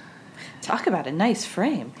 Talk about a nice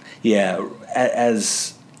frame. Yeah,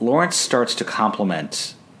 as Lawrence starts to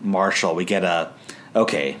compliment Marshall, we get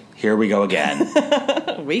okay, here we go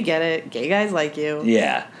again. We get it. Gay guys like you.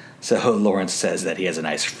 Yeah. So Lawrence says that he has a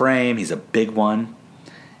nice frame. He's a big one.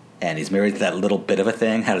 And he's married to that little bit of a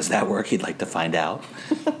thing. How does that work? He'd like to find out.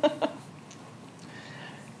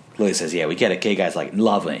 Lily says, yeah, we get it. Gay guys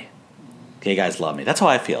love me. Gay guys love me. That's how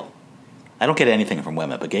I feel. I don't get anything from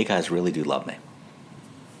women, but gay guys really do love me.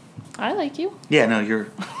 I like you. Yeah, no,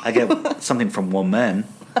 I get something from women,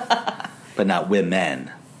 but not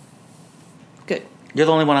women. Good. You're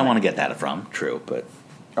the only one I want to get that from. True, but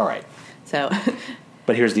all right. So,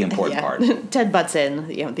 but here's the important part. Ted butts in.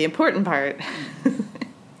 The important part.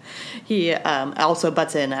 He also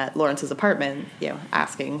butts in at Lawrence's apartment,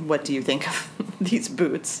 asking, "What do you think of these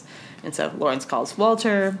boots?" And so Lawrence calls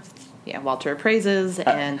Walter. Yeah, Walter appraises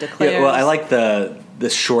and declares. Yeah, well, I like the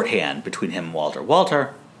shorthand between him and Walter.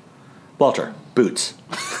 Walter, boots.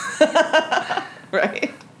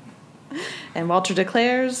 Right. And Walter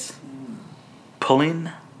declares, pulling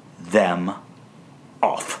them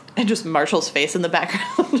off. And just Marshall's face in the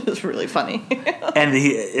background is really funny. And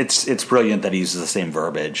it's brilliant that he uses the same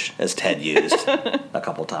verbiage as Ted used a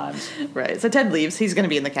couple times. Right. So Ted leaves. He's going to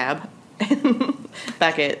be in the cab.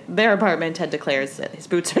 Back at their apartment, Ted declares that his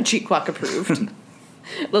boots are G-Quack approved.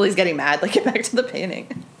 Lily's getting mad. Get back to the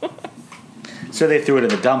painting. So they threw it in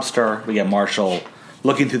the dumpster. We get Marshall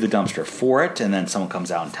looking through the dumpster for it, and then someone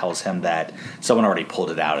comes out and tells him that someone already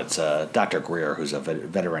pulled it out. It's Dr. Greer, who's a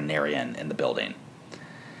veterinarian in the building.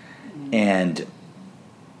 And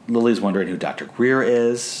Lily's wondering who Dr. Greer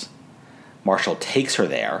is. Marshall takes her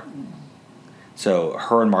there. So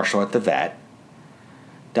her and Marshall are at the vet.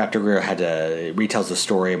 Dr. Greer retells the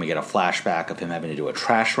story, and we get a flashback of him having to do a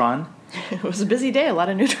trash run. It was a busy day, a lot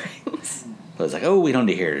of new drinks. But it's like, oh, we don't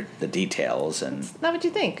need to hear the details. And Not what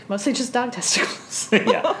you think. Mostly just dog testicles.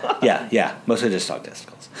 yeah. Mostly just dog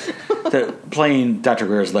testicles. Playing Dr.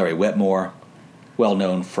 Greer is Larry Whitmore, well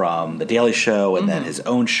known from The Daily Show and then his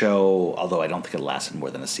own show, although I don't think it lasted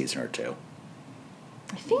more than a season or two.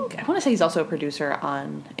 I want to say he's also a producer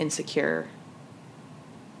on Insecure,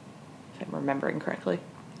 if I'm remembering correctly.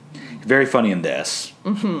 Very funny in this.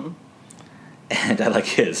 Mm-hmm. And I like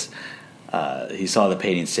his. He saw the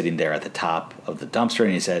painting sitting there at the top of the dumpster,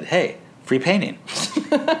 and he said, "Hey, free painting."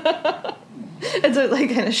 And so it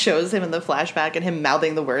like kind of shows him in the flashback and him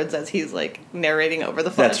mouthing the words as he's like narrating over the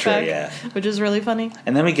flashback. That's true, yeah. Which is really funny.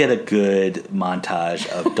 And then we get a good montage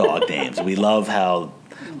of dog names. We love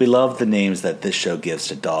the names that this show gives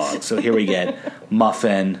to dogs. So here we get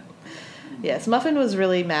Muffin. Yes, Muffin was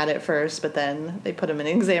really mad at first, but then they put him in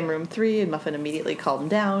exam room 3, and Muffin immediately calmed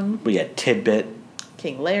down. We get Tidbit.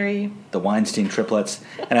 King Larry. The Weinstein triplets.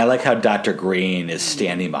 And I like how Dr. Green is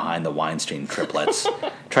standing behind the Weinstein triplets,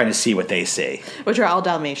 trying to see what they see. Which are all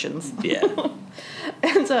Dalmatians. Yeah.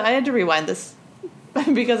 And so I had to rewind this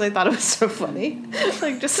because I thought it was so funny.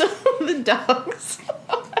 Like, just the dogs.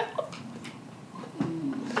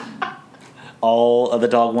 All of the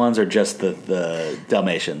dog ones or just the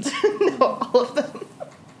Dalmatians? No, all of them.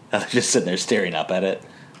 They're just sitting there staring up at it.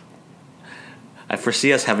 I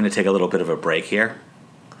foresee us having to take a little bit of a break here.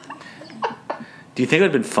 Do you think it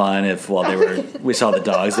would have been fun if while we saw the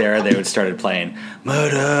dogs there, they would started playing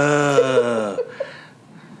Murder!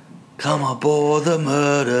 Come aboard the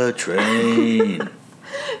murder train.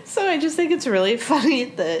 So I just think it's really funny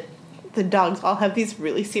that the dogs all have these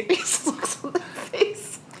really serious looks on their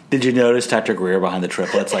face. Did you notice Dr. Greer behind the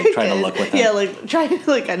triplets, like trying to look with them? Yeah, like trying to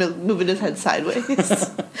like kind of moving his head sideways.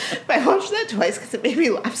 I watched that twice because it made me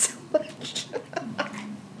laugh so much.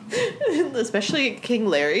 Especially King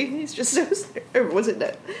Larry. He's just so... Or was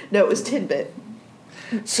it... No, it was Tidbit.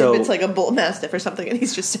 So Tidbit's like a bull mastiff or something, and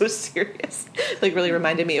he's just so serious. Like, really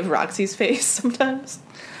reminded me of Roxy's face sometimes.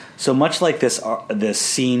 So much like this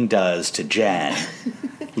scene does to Jen,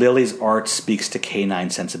 Lily's art speaks to canine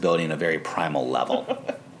sensibility in a very primal level.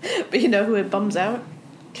 But you know who it bums out?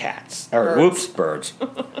 Cats. Or, Birds. whoops, birds.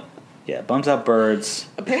 Yeah, bums out birds.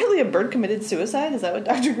 Apparently a bird committed suicide? Is that what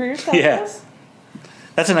Dr. Greer's telling us?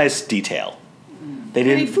 That's a nice detail. They He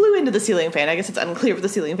didn't. flew into the ceiling fan. I guess it's unclear if the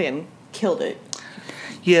ceiling fan killed it.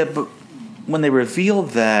 Yeah, but when they reveal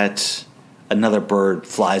that another bird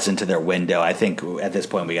flies into their window, I think at this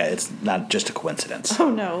point it's not just a coincidence.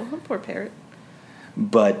 Oh no, poor parrot.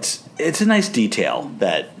 But it's a nice detail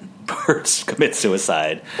that birds commit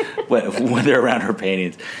suicide when they're around her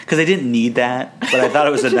paintings, because they didn't need that, but I thought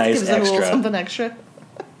it was a nice gives them a little extra. something extra.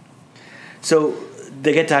 So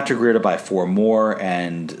they get Dr. Greer to buy 4 more,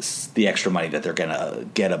 and the extra money that they're going to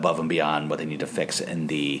get above and beyond what they need to fix in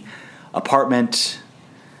the apartment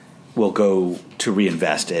will go to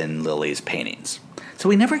reinvest in Lily's paintings. So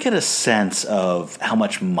we never get a sense of how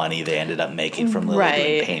much money they ended up making from Lily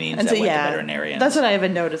doing paintings and that so, went to veterinarians. That's what I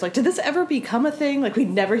haven't noticed. Like, did this ever become a thing? Like, we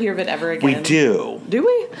never hear of it ever again. We do. Do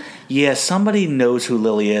we? Yeah, somebody knows who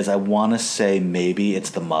Lily is. I want to say maybe it's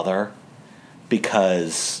the mother,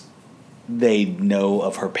 because they know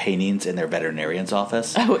of her paintings in their veterinarian's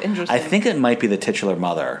office. Oh, interesting. I think it might be the titular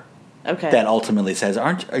mother Okay. that ultimately says,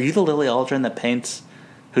 are you the Lily Aldrin that paints,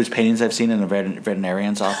 whose paintings I've seen in a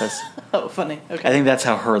veterinarian's office? Oh, funny. Okay. I think that's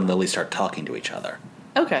how her and Lily start talking to each other.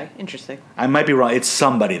 Okay, interesting. I might be wrong. It's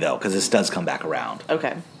somebody, though, because this does come back around.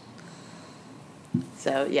 Okay.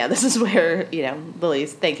 So, yeah, this is where,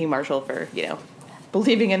 Lily's thanking Marshall for,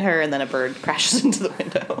 believing in her, and then a bird crashes into the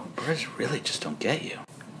window. Birds really just don't get you.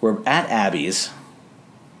 We're at Abby's,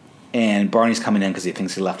 and Barney's coming in because he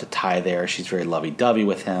thinks he left a tie there. She's very lovey-dovey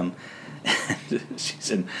with him. She's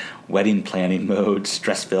in wedding planning mode,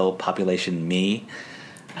 stress-filled, population me.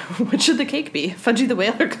 What should the cake be? Fudgy the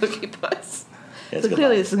Whaler cookie puss. Yeah, So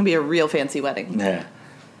clearly this is going to be a real fancy wedding. Yeah.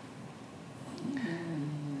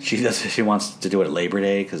 She wants to do it at Labor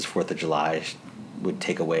Day because 4th of July would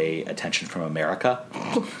take away attention from America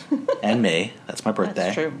and me. That's my birthday.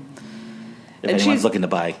 That's true. If And anyone's she's- looking to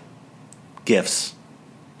buy gifts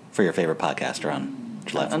for your favorite podcaster on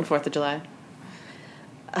July 4th. On 4th of July.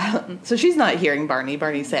 So she's not hearing Barney.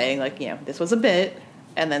 Barney's saying, this was a bit.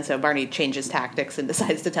 And then so Barney changes tactics and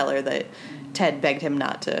decides to tell her that Ted begged him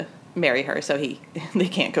not to marry her, so they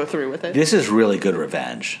can't go through with it. This is really good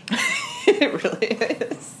revenge. It really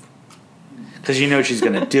is. Because she's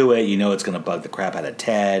going to do it. It's going to bug the crap out of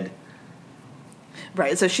Ted.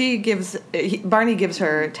 Right, so Barney gives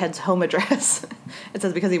her Ted's home address. It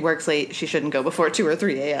says because he works late, she shouldn't go before 2 or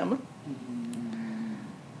 3 a.m.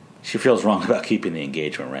 She feels wrong about keeping the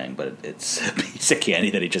engagement ring, but it's a piece of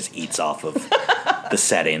candy that he just eats off of the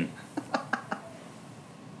setting.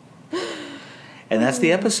 And that's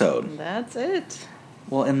the episode. That's it.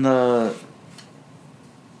 Well, in the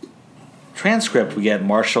transcript, we get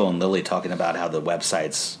Marshall and Lily talking about how the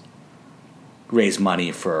websites raise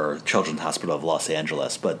money for Children's Hospital of Los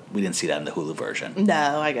Angeles, but we didn't see that in the Hulu version.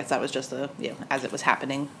 No, I guess that was just a, as it was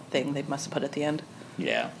happening thing they must have put at the end.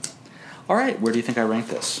 Yeah. All right, where do you think I rank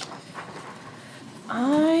this?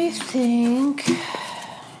 I think...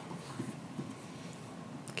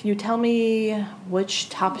 Can you tell me which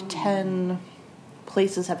top 10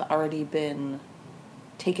 places have already been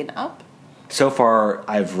taken up? So far,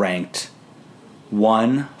 I've ranked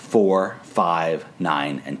 1, 4, 5,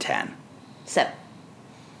 9, and 10. 7.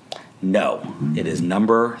 No, it is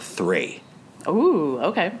number 3. Ooh,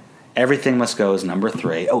 okay. Everything Must Go is number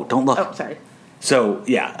 3. Oh, don't look. Oh, sorry. So,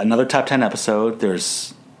 yeah, another top 10 episode.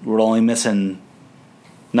 We're only missing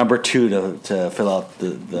number 2 to fill out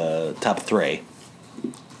the top 3.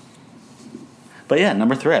 But yeah,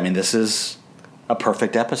 number 3. I mean, this is a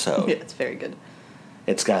perfect episode. Yeah, it's very good.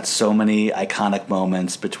 It's got so many iconic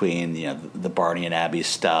moments between, the Barney and Abby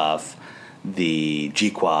stuff, the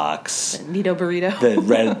G-Quacks, The Nito burrito.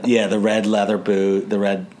 the red leather boot, the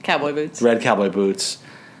red cowboy boots. Red cowboy boots.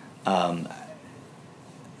 I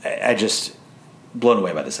just blown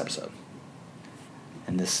away by this episode.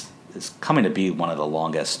 And this is coming to be one of the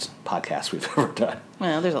longest podcasts we've ever done.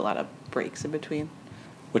 Well, there's a lot of breaks in between.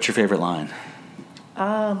 What's your favorite line?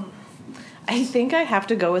 I think I have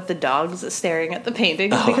to go with the dogs staring at the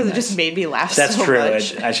paintings because it just made me laugh so much. That's true. I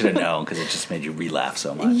should have known because it just made you re-laugh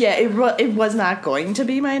so much. Yeah, it was not going to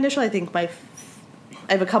be my initial. I think I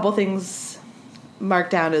have a couple things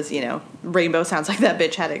marked down as, Rainbow sounds like that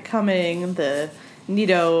bitch had it coming, the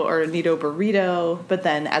Nito burrito, but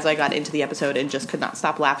then as I got into the episode and just could not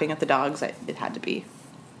stop laughing at the dogs, it had to be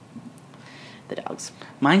the dogs.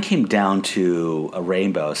 Mine came down to a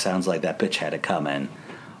Rainbow sounds like that bitch had it coming,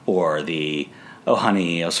 or the oh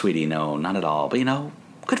honey, oh sweetie, no, not at all, but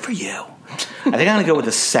good for you. I think I'm going to go with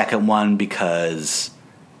the second one because,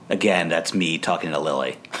 again, that's me talking to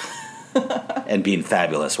Lily and being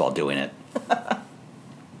fabulous while doing it. I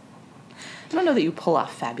don't know that you pull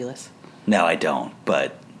off fabulous. No, I don't,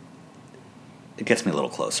 but it gets me a little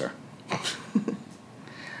closer.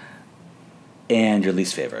 And your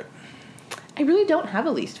least favorite? I really don't have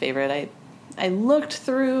a least favorite. I looked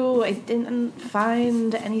through, I didn't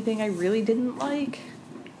find anything I really didn't like.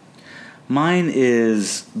 Mine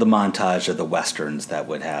is the montage of the westerns that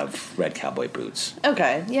would have red cowboy boots.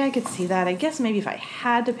 Okay, yeah, I could see that. I guess maybe if I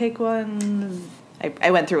had to pick one,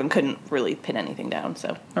 I went through and couldn't really pin anything down,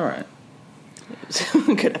 so. All right. It was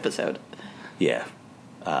a good episode. Yeah.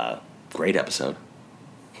 Great episode.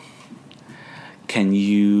 Can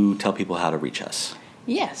you tell people how to reach us?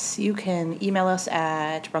 Yes, you can email us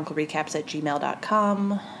at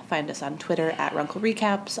runklerecaps@gmail.com. Find us on Twitter at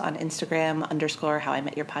runklerecaps, on Instagram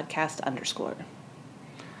 _howImetYourPodcast_.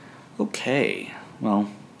 Okay. Well,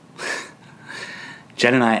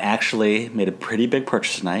 Jen and I actually made a pretty big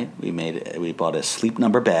purchase tonight. We bought a Sleep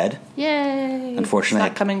Number bed. Yay! Unfortunately,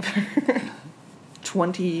 it's not coming for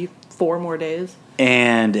 24 more days.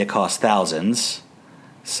 And it costs thousands.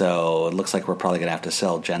 So it looks like we're probably going to have to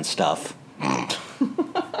sell Jen's stuff.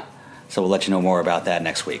 So we'll let you know more about that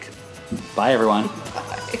next week. Bye, everyone.